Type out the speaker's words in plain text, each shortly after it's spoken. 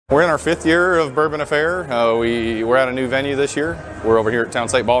We're in our 5th year of Bourbon Affair. We're at a new venue this year. We're over here at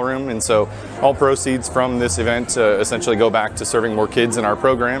Townsite Ballroom, and so all proceeds from this event essentially go back to serving more kids in our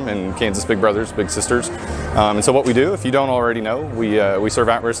program and Kansas Big Brothers, Big Sisters. And so what we do, if you don't already know, we serve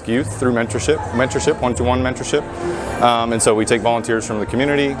at-risk youth through mentorship, one-to-one mentorship. And so we take volunteers from the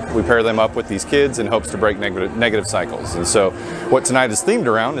community, we pair them up with these kids in hopes to break negative cycles. And so what tonight is themed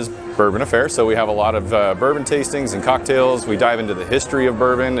around is Bourbon Affair. So we have a lot of bourbon tastings and cocktails. We dive into the history of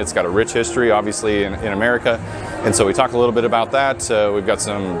bourbon. It's got a rich history, obviously, in America. And so we talk a little bit about that. We've got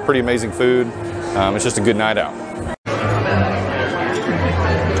some pretty amazing food. It's just a good night out.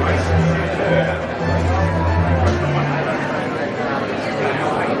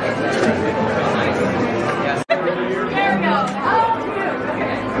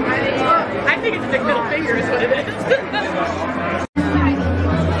 I think it's a big middle finger is what it is.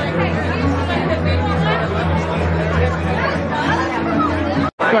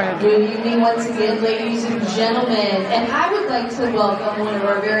 Good evening once again, ladies and gentlemen, and I would like to welcome one of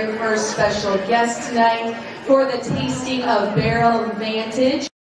our very first special guests tonight for the tasting of Barrel Vantage.